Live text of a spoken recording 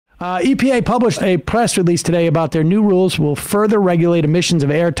EPA published a press release today about their new rules will further regulate emissions of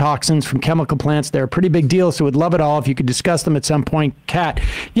air toxins from chemical plants. They're a pretty big deal, so we'd love it all if you could discuss them at some point. Kat,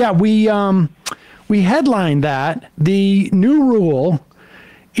 yeah, we headlined that. The new rule,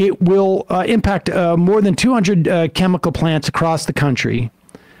 it will impact more than 200 chemical plants across the country.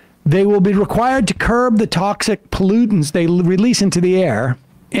 They will be required to curb the toxic pollutants they release into the air.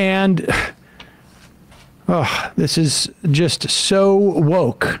 And this is just so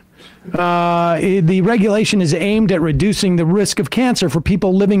woke. The regulation is aimed at reducing the risk of cancer for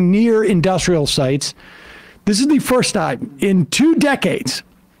people living near industrial sites. This is the first time in 2 decades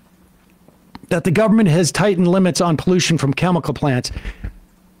that the government has tightened limits on pollution from chemical plants.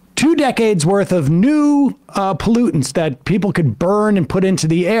 2 decades worth of new pollutants that people could burn and put into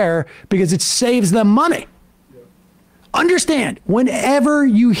the air because it saves them money. Understand, whenever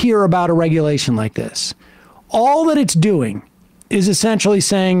you hear about a regulation like this, all that it's doing is essentially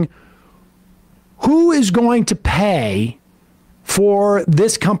saying, who is going to pay for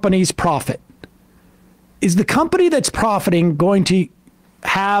this company's profit? Is the company that's profiting going to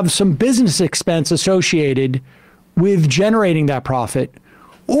have some business expense associated with generating that profit?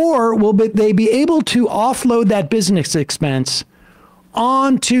 Or will they be able to offload that business expense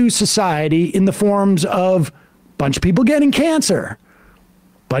onto society in the forms of a bunch of people getting cancer, a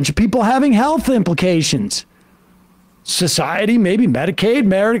bunch of people having health implications, society, maybe Medicaid,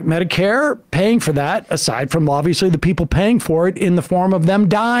 Medicare, paying for that, aside from obviously the people paying for it in the form of them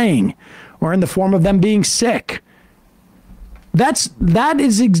dying or in the form of them being sick. That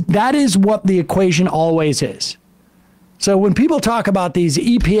is what the equation always is. So when people talk about these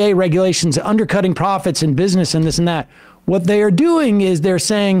EPA regulations undercutting profits in business and this and that, what they are doing is they're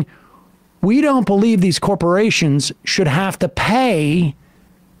saying, we don't believe these corporations should have to pay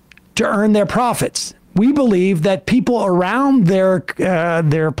to earn their profits. We believe that people around their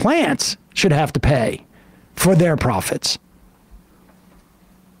plants should have to pay for their profits.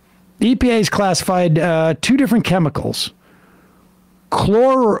 The EPA has classified 2 different chemicals.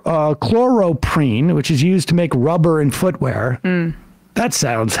 Chloroprene, which is used to make rubber and footwear. That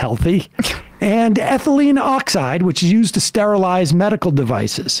sounds healthy. And ethylene oxide, which is used to sterilize medical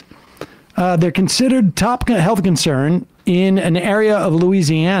devices. They're considered top health concern in an area of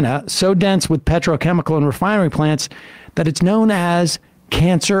Louisiana so dense with petrochemical and refinery plants that it's known as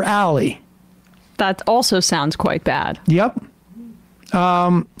Cancer Alley. That also sounds quite bad. Yep.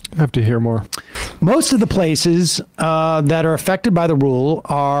 I have to hear more. Most of the places that are affected by the rule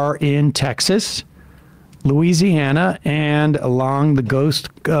are in Texas, Louisiana, and along the Gulf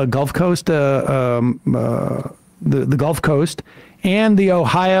Coast, the Gulf Coast, and the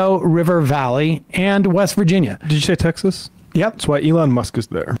Ohio River Valley, and West Virginia. Did you say Texas? Yep. That's why Elon Musk is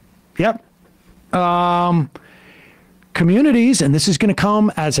there. Yep. Communities, and this is going to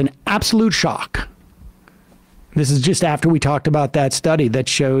come as an absolute shock. This is just after we talked about that study that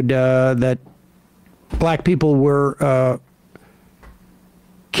showed that black people were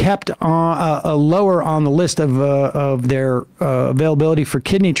kept lower on the list of their availability for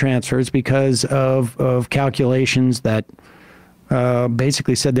kidney transfers because of calculations that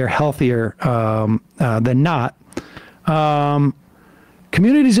basically said they're healthier than not.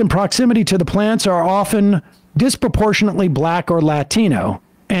 Communities in proximity to the plants are often disproportionately black or Latino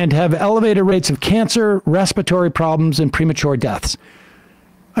and have elevated rates of cancer, respiratory problems, and premature deaths.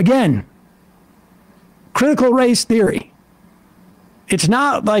 Again, critical race theory. It's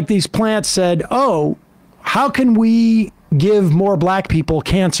not like these plants said, oh, how can we give more black people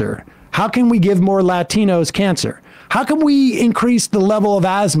cancer? How can we give more Latinos cancer? How can we increase the level of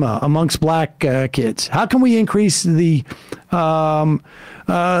asthma amongst black kids? How can we increase or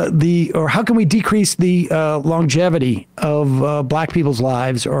how can we decrease the longevity of black people's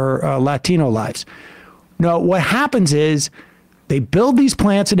lives or Latino lives? No, what happens is they build these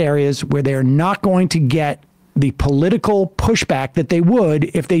plants in areas where they're not going to get the political pushback that they would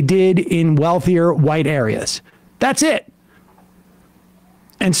if they did in wealthier white areas. That's it.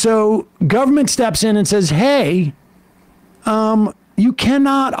 And so government steps in and says, hey, you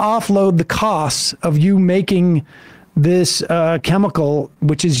cannot offload the costs of you making this chemical,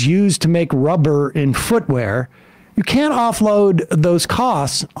 which is used to make rubber in footwear. You can't offload those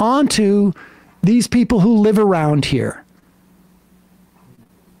costs onto these people who live around here.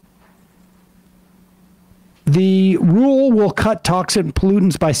 The rule will cut toxic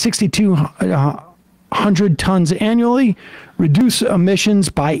pollutants by 6,200 tons annually, reduce emissions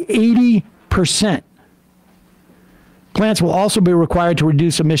by 80%. Plants will also be required to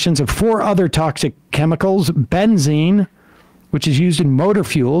reduce emissions of 4 other toxic chemicals: benzene, which is used in motor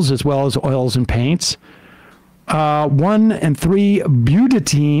fuels as well as oils and paints, 1 and 3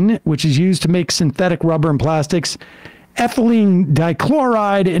 butadiene, which is used to make synthetic rubber and plastics, ethylene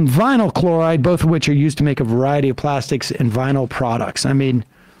dichloride, and vinyl chloride, both of which are used to make a variety of plastics and vinyl products. I mean,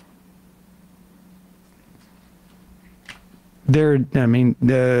 there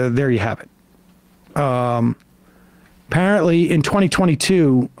you have it. Apparently, in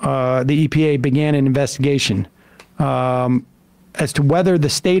 2022, the EPA began an investigation as to whether the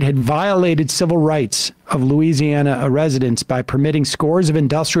state had violated civil rights of Louisiana residents by permitting scores of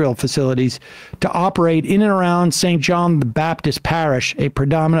industrial facilities to operate in and around St. John the Baptist Parish, a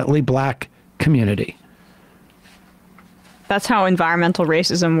predominantly black community. That's how environmental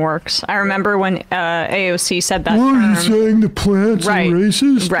racism works. I remember when AOC said that What are you term. saying, the plants are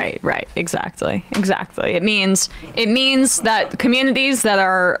racist? Right, exactly. It means that communities that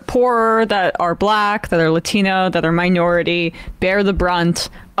are poorer, that are black, that are Latino, that are minority, bear the brunt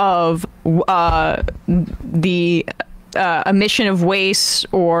of the emission of waste,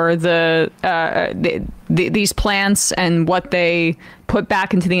 or these plants and what they put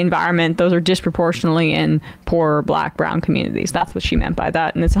back into the environment. Those are disproportionately in poor black, brown communities. That's what she meant by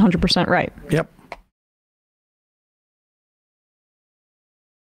that, and it's 100% right. Yep.